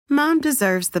Mom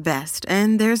deserves the best,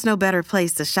 and there's no better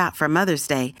place to shop for Mother's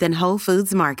Day than Whole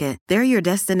Foods Market. They're your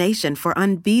destination for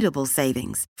unbeatable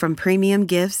savings, from premium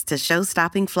gifts to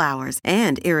show-stopping flowers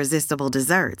and irresistible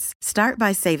desserts. Start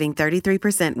by saving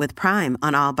 33% with Prime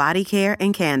on all body care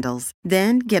and candles.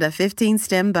 Then get a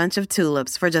 15-stem bunch of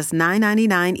tulips for just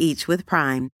 $9.99 each with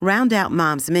Prime. Round out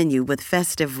Mom's menu with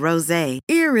festive rosé,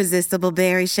 irresistible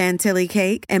berry chantilly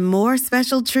cake, and more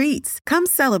special treats. Come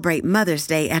celebrate Mother's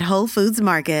Day at Whole Foods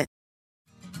Market.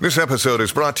 This episode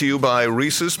is brought to you by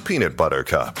Reese's Peanut Butter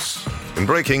Cups. In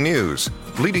breaking news,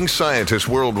 leading scientists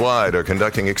worldwide are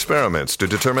conducting experiments to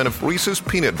determine if Reese's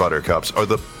Peanut Butter Cups are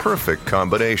the perfect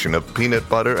combination of peanut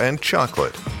butter and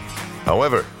chocolate.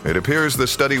 However, it appears the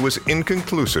study was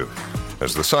inconclusive,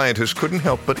 as the scientists couldn't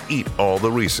help but eat all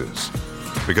the Reese's.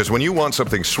 Because when you want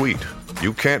something sweet,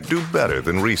 you can't do better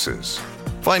than Reese's.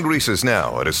 Find Reese's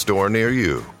now at a store near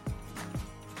you.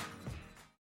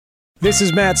 This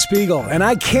is Matt Spiegel, and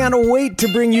I can't wait to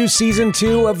bring you Season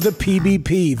 2 of the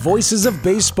PBP, Voices of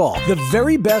Baseball. The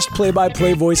very best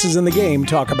play-by-play voices in the game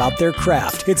talk about their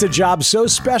craft. It's a job so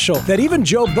special that even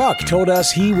Joe Buck told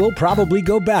us he will probably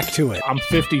go back to it. I'm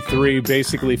 53,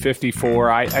 basically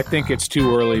 54. I think it's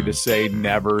too early to say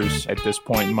nevers at this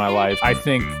point in my life. I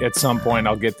think at some point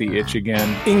I'll get the itch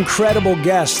again. Incredible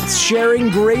guests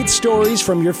sharing great stories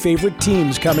from your favorite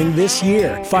teams coming this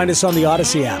year. Find us on the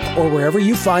Odyssey app or wherever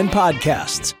you find podcasts.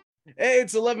 Hey,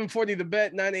 it's 1140 The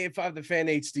Bet, 985 The Fan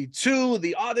HD2,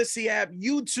 the Odyssey app,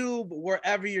 YouTube,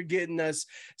 wherever you're getting us.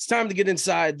 It's time to get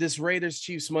inside this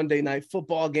Raiders-Chiefs Monday Night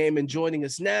Football game. And joining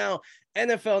us now,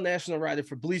 NFL national writer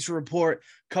for Bleacher Report,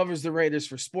 covers the Raiders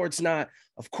for Sportsnet.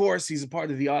 Of course, he's a part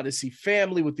of the Odyssey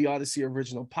family with the Odyssey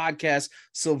original podcast,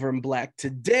 Silver and Black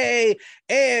Today.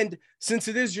 And since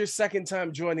it is your second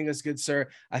time joining us, good sir,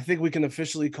 I think we can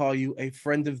officially call you a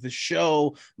friend of the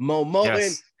show. Mo Moen,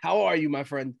 yes. How are you, my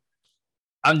friend?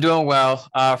 I'm doing well.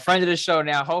 Friend of the show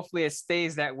now. Hopefully it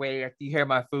stays that way after you hear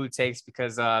my food takes,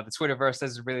 because the Twitterverse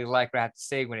doesn't really like what I have to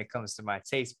say when it comes to my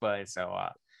taste buds. So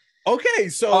okay,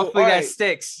 so hopefully that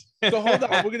sticks. So hold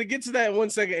on, we're gonna get to that in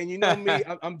 1 second. And you know me,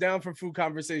 I'm down for food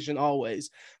conversation always.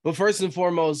 But first and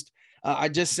foremost, I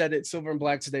just said it, Silver and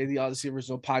Black Today, the Odyssey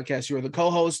original podcast. You are the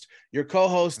co-host. Your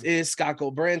co-host is Scott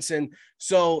Branson.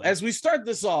 So as we start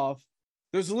this off,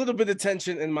 there's a little bit of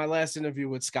tension in my last interview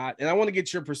with Scott, and I want to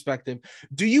get your perspective.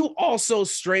 Do you also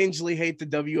strangely hate the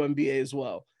WNBA as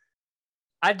well?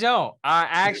 I don't.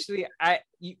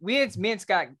 Me and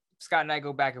Scott and I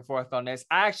go back and forth on this.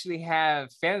 I actually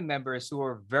have family members who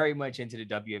are very much into the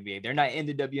WNBA. They're not in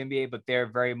the WNBA, but they're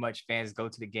very much fans, go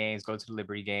to the games, go to the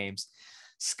Liberty games.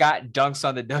 Scott dunks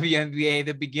on the WNBA at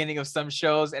the beginning of some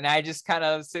shows, and I just kind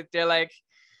of sit there like,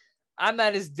 I'm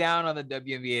not as down on the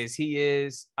WNBA as he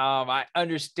is. I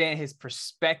understand his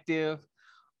perspective,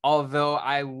 although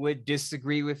I would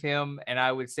disagree with him, and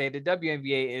I would say the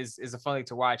WNBA is a fun thing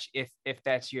to watch if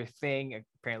that's your thing.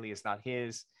 Apparently, it's not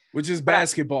his. Which is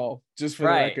basketball, just for the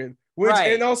record.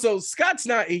 And also, Scott's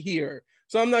not here,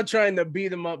 so I'm not trying to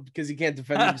beat him up because he can't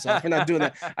defend himself. We're not doing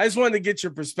that. I just wanted to get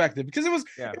your perspective, because it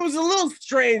was a little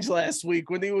strange last week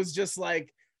when he was just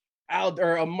like,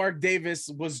 Mark Davis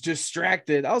was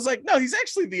distracted. I was like, no, he's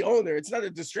actually the owner. It's not a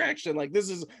distraction. Like, this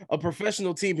is a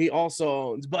professional team he also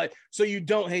owns. But so you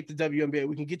don't hate the WNBA.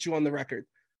 We can get you on the record.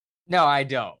 No, I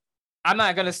don't. I'm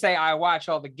not going to say I watch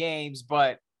all the games,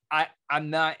 but I'm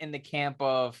not in the camp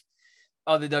of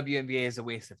the WNBA is a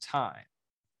waste of time.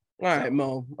 All right,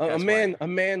 Mo, a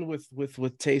man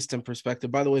with taste and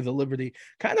perspective. By the way, the Liberty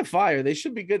kind of fire. They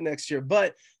should be good next year.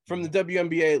 But from the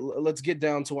WNBA, let's get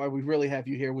down to why we really have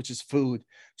you here, which is food.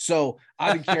 So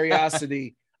out of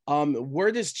curiosity,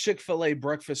 where does Chick-fil-A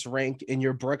breakfast rank in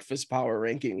your breakfast power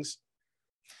rankings?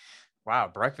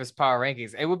 Wow, breakfast power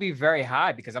rankings. It would be very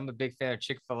high because I'm a big fan of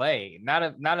Chick-fil-A. Not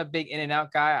a big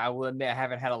In-N-Out guy. I will admit I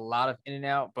haven't had a lot of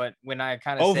In-N-Out, but when I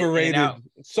kind of overrated,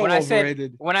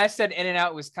 overrated. When I said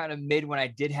In-N-Out was kind of mid when I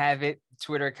did have it,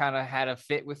 Twitter kind of had a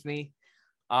fit with me.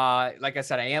 Like I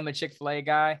said, I am a Chick-fil-A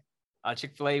guy.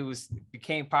 Chick-fil-A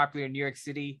became popular in New York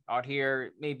City out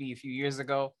here maybe a few years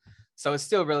ago. So it's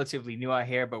still relatively new out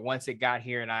here, but once it got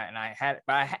here I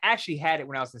actually had it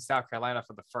when I was in South Carolina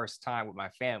for the first time with my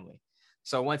family.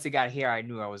 So once it got here, I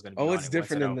knew I was going to be it's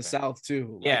different in the South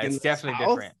too. Yeah, it's definitely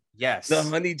different. Yes. The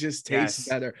honey just tastes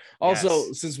better.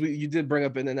 Also, since you did bring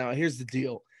up In-N-Out, here's the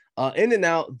deal.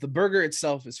 In-N-Out, the burger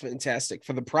itself is fantastic.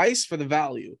 For the price, for the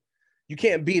value, you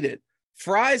can't beat it.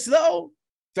 Fries, though,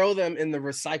 throw them in the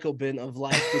recycle bin of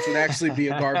life, which would actually be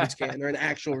a garbage can or an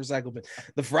actual recycle bin.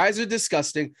 The fries are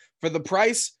disgusting. For the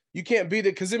price, you can't beat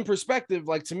it, because in perspective,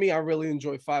 like, to me, I really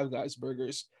enjoy Five Guys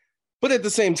burgers. But at the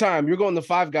same time, you're going to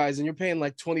Five Guys and you're paying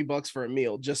like $20 for a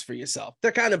meal just for yourself.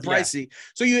 They're kind of pricey.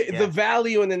 So the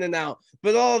value in and out.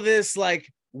 But all this, like,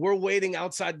 we're waiting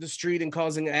outside the street and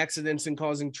causing accidents and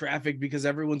causing traffic because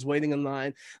everyone's waiting in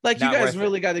line. Like, you guys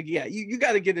really got to, you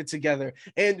got to get it together.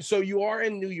 And so you are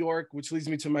in New York, which leads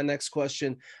me to my next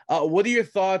question. What are your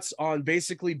thoughts on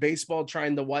basically baseball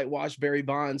trying to whitewash Barry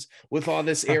Bonds with all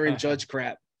this Aaron Judge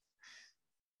crap?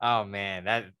 Oh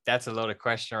man, that's a loaded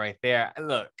question right there.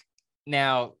 Look,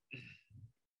 now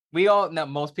we all know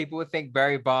most people would think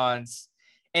Barry Bonds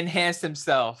enhanced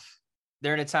himself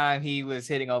during the time he was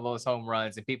hitting all those home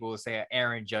runs, and people will say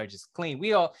Aaron Judge is clean.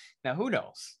 Now who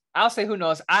knows? I'll say who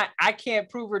knows. I can't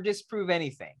prove or disprove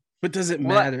anything. But does it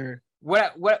matter?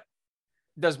 What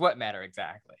does what matter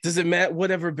exactly? Does it matter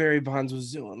whatever Barry Bonds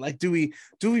was doing? Like, do we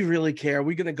really care? Are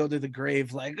we gonna go to the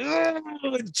grave like, oh,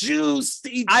 juice?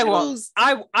 I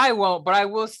won't, but I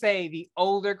will say the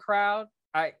older crowd,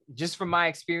 just from my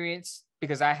experience,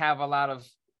 because I have a lot of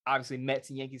obviously Mets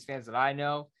and Yankees fans that I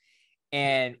know.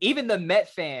 And even the Met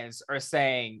fans are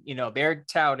saying, they're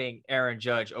touting Aaron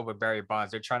Judge over Barry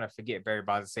Bonds. They're trying to forget Barry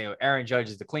Bonds and say, oh, Aaron Judge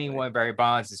is the clean one. Barry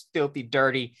Bonds is filthy,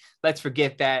 dirty. Let's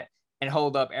forget that and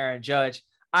hold up Aaron Judge.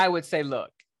 I would say,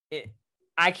 look,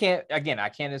 I can't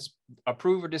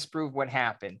approve or disprove what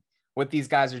happened, what these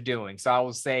guys are doing. So I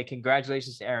will say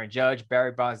congratulations to Aaron Judge.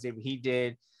 Barry Bonds did what he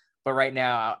did. But right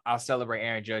now, I'll celebrate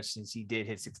Aaron Judge since he did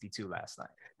hit 62 last night.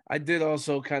 I did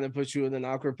also kind of put you in an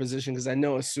awkward position because I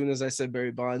know as soon as I said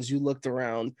Barry Bonds, you looked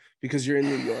around because you're in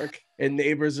New York and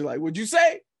neighbors are like, "What'd you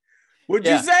say? What'd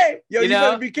you say? Yo, you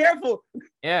better be careful."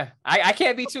 Yeah, I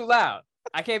can't be too loud.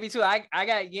 I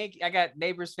got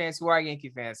neighbors fans who are Yankee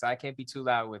fans, so I can't be too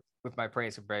loud with my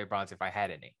praise for Barry Bonds if I had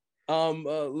any.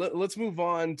 Let's move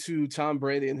on to Tom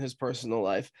Brady and his personal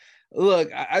life.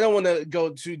 Look, I don't want to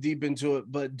go too deep into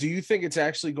it, but do you think it's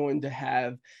actually going to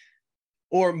have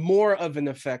or more of an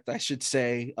effect, I should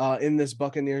say, in this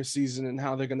Buccaneers season and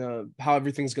how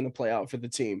everything's gonna play out for the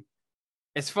team?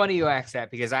 It's funny you ask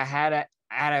that because I had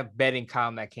a betting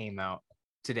column that came out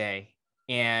today,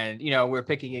 and we're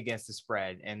picking against the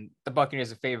spread, and the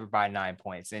Buccaneers are favored by 9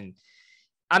 points. And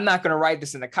I'm not gonna write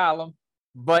this in the column,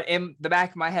 but in the back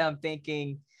of my head, I'm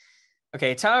thinking,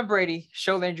 okay, Tom Brady,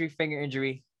 shoulder injury, finger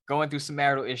injury, going through some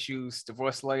marital issues,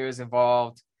 divorce lawyers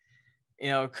involved.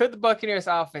 Could the Buccaneers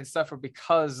offense suffer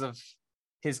because of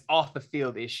his off the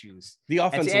field issues? The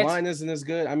offensive line isn't as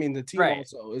good. I mean, the team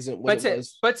also isn't what it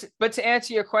was. But to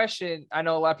answer your question, I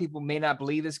know a lot of people may not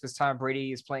believe this because Tom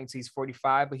Brady is playing till he's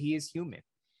 45, but he is human.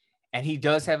 And he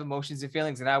does have emotions and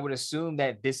feelings. And I would assume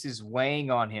that this is weighing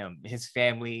on him, his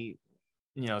family,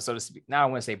 so to speak. Now I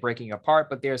want to say breaking apart,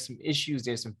 but there's some issues,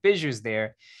 there's some fissures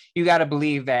there. You got to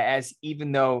believe that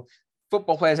even though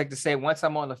football players like to say, once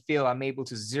I'm on the field, I'm able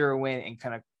to zero in and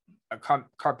kind of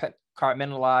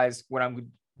compartmentalize what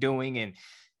I'm doing and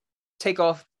take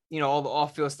off, all the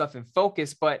off-field stuff and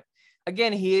focus. But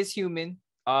again, he is human.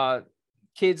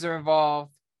 Kids are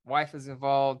involved. Wife is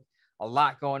involved. A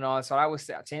lot going on. So I would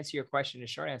say, to answer your question, the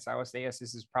short answer, I would say, yes,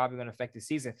 this is probably going to affect the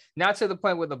season. Not to the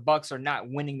point where the Bucs are not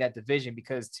winning that division,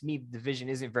 because to me, the division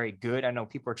isn't very good. I know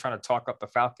people are trying to talk up the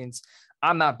Falcons.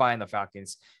 I'm not buying the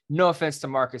Falcons. No offense to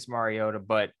Marcus Mariota,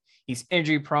 but he's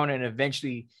injury prone, and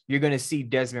eventually you're going to see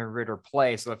Desmond Ridder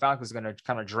play. So the Falcons are going to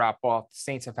kind of drop off. The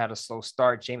Saints have had a slow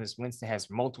start. Jameis Winston has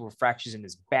multiple fractures in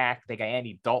his back. They got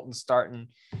Andy Dalton starting.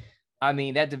 I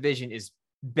mean, that division is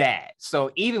bad.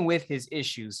 So even with his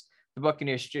issues, the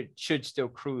Buccaneers should still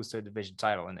cruise to a division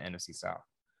title in the NFC South.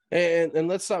 And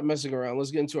let's stop messing around.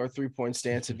 Let's get into our 3-point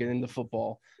stance and get into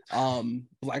football,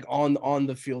 like on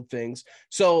the field things.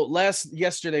 So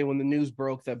yesterday when the news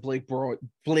broke that Blake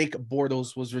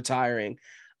Bortles was retiring,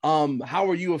 how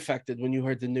were you affected when you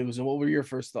heard the news, and what were your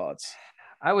first thoughts?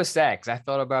 I was sad because I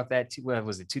thought about that. What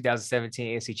was it,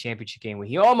 2017 AFC Championship game where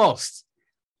he almost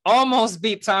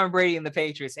beat Tom Brady and the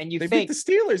Patriots, and they beat the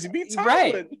Steelers. He beat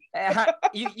Tomlin. Right.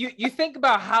 You think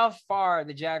about how far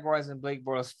the Jaguars and Blake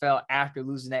Bortles fell after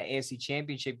losing that AFC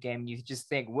Championship game. You just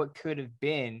think, what could have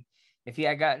been if he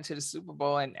had gotten to the Super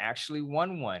Bowl and actually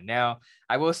won one? Now,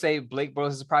 I will say Blake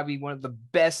Bortles is probably one of the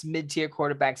best mid-tier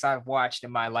quarterbacks I've watched in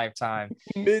my lifetime.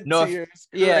 Mid-tier,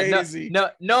 crazy.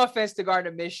 No offense to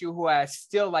Gardner Minshew, who I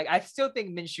still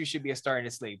think Minshew should be a star in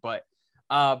this league, but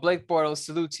Blake Bortles,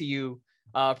 salute to you.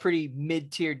 Pretty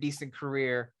mid-tier, decent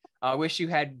career. Wish you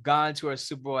had gone to a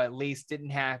Super Bowl at least.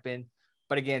 Didn't happen.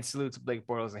 But again, salute to Blake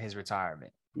Bortles and his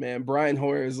retirement. Man, Brian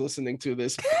Hoyer is listening to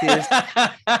this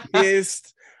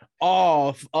pissed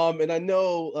off. And I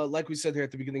know, like we said here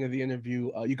at the beginning of the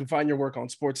interview, you can find your work on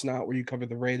Sportsnaut, where you cover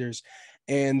the Raiders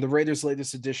and the Raiders'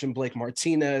 latest addition, Blake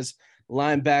Martinez.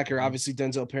 linebacker. Obviously,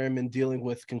 Denzel Perryman dealing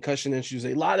with concussion issues,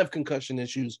 a lot of concussion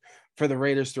issues for the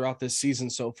Raiders throughout this season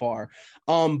so far.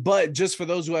 But just for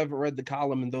those who haven't read the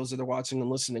column and those that are watching and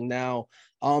listening now,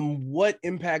 what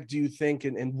impact do you think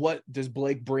and what does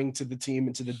Blake bring to the team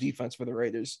and to the defense for the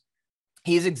Raiders?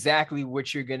 He's exactly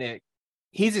what you're going to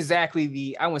he's exactly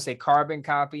the, I wouldn't say carbon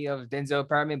copy of Denzel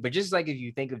Perryman, but just like if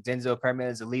you think of Denzel Perryman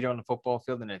as a leader on the football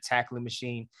field and a tackling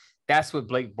machine, that's what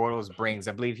Blake Bortles brings.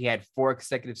 I believe he had 4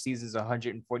 consecutive seasons,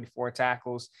 144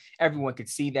 tackles. Everyone could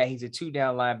see that he's a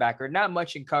 2-down linebacker, not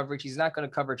much in coverage. He's not going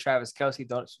to cover Travis Kelce,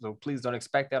 so please don't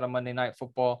expect that on Monday Night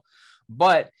Football.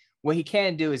 But what he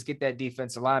can do is get that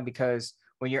defensive line, because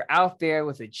when you're out there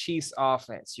with a Chiefs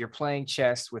offense, you're playing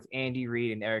chess with Andy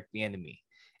Reid and Eric Bieniemy.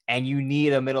 And you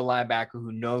need a middle linebacker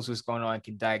who knows what's going on,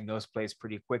 can diagnose plays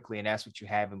pretty quickly. And that's what you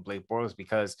have in Blake Bortles,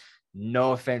 because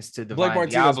no offense to Blake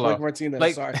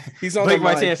Martinez, sorry. He's on Blake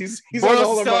Martinez. He's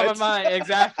Bortles on my mind.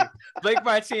 Exactly. Blake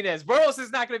Martinez. Bortles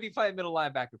is not going to be playing middle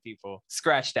linebacker, people.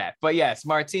 Scratch that. But yes,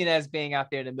 Martinez being out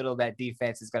there in the middle of that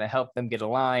defense is going to help them get a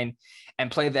line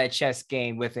and play that chess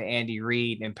game with Andy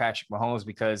Reid and Patrick Mahomes,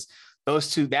 because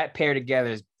those two, that pair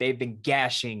together, they've been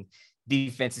gashing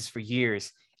defenses for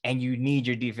years. And you need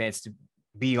your defense to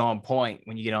be on point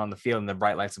when you get on the field in the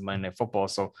bright lights of Monday Night Football.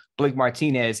 So Blake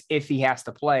Martinez, if he has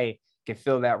to play, can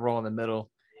fill that role in the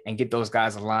middle and get those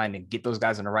guys aligned and get those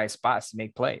guys in the right spots to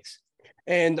make plays.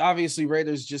 And obviously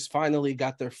Raiders just finally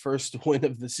got their first win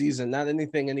of the season. Not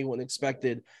anything anyone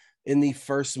expected in the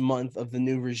first month of the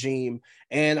new regime.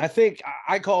 And I think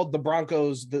I called the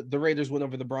Broncos, the Raiders win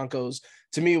over the Broncos.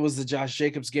 To me, it was the Josh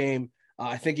Jacobs game.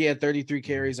 I think he had 33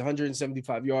 carries,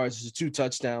 175 yards, 2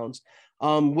 touchdowns,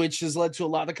 which has led to a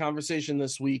lot of conversation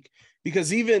this week,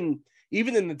 because even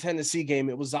in the Tennessee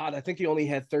game, it was odd. I think he only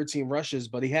had 13 rushes,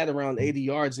 but he had around 80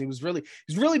 yards. And he's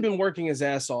really been working his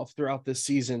ass off throughout this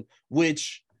season,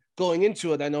 which going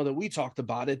into it, I know that we talked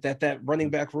about it, that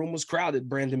running back room was crowded.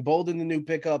 Brandon Bolden, the new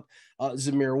pickup,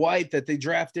 Zamir White that they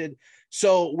drafted.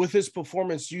 So with his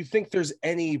performance, do you think there's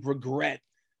any regret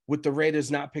with the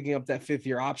Raiders not picking up that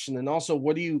 5th-year option? And also,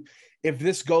 if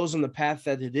this goes on the path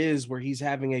that it is, where he's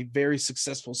having a very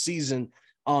successful season,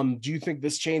 do you think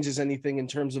this changes anything in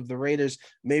terms of the Raiders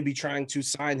maybe trying to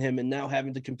sign him and now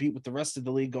having to compete with the rest of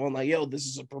the league, going like, yo, this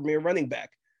is a premier running back?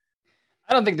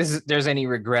 I don't think there's any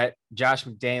regret. Josh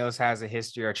McDaniels has a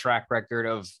history or track record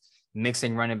of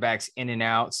mixing running backs in and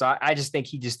out. So I just think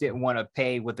he just didn't want to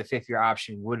pay what the 5th-year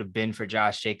option would have been for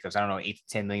Josh Jacobs. I don't know, 8 to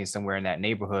 10 million, somewhere in that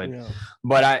neighborhood. Yeah.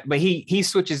 But he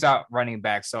switches out running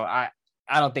back. So I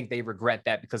don't think they regret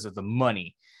that because of the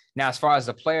money. Now, as far as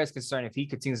the player is concerned, if he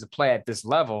continues to play at this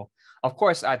level, of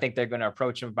course, I think they're going to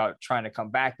approach him about trying to come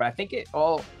back. But I think it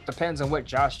all depends on what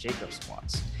Josh Jacobs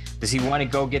wants. Does he want to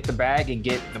go get the bag and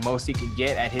get the most he can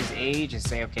get at his age and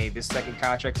say, okay, this second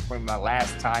contract is probably my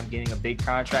last time getting a big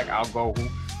contract. I'll go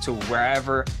to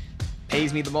wherever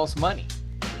pays me the most money.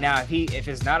 Now, if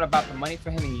it's not about the money for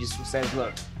him and he just says,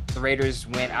 look, the Raiders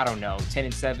went, I don't know,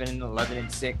 10-7,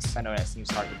 11-6. I know that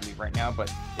seems hard to believe right now,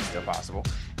 but it's still possible.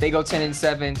 They go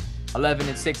 10-7,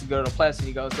 11-6 and go to the playoffs, and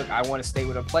he goes, look, I want to stay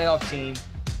with a playoff team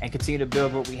and continue to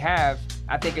build what we have.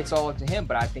 I think it's all up to him,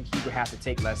 but I think he would have to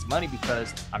take less money,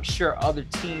 because I'm sure other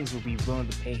teams will be willing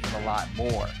to pay him a lot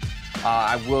more.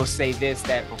 I will say this,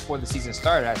 that before the season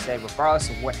started, I said, regardless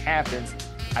of what happens,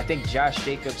 I think Josh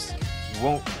Jacobs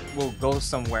will go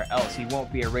somewhere else. He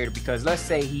won't be a Raider, because let's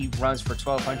say he runs for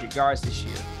 1,200 yards this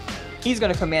year. He's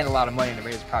going to command a lot of money, and the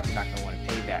Raiders are probably not going to want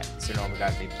to pay that, considering all the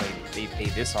guys they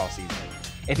paid this all season.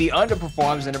 If he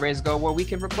underperforms, then the Raiders go, well, we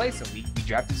can replace him. We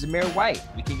drafted Zamir White.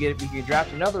 We can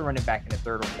draft another running back in the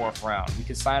 3rd or 4th round. We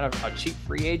can sign a cheap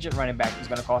free agent running back who's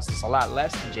going to cost us a lot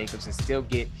less than Jacobs and still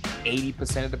get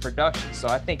 80% of the production. So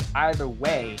I think either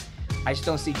way, I just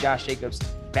don't see Josh Jacobs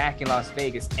back in Las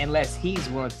Vegas unless he's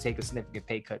willing to take a significant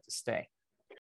pay cut to stay.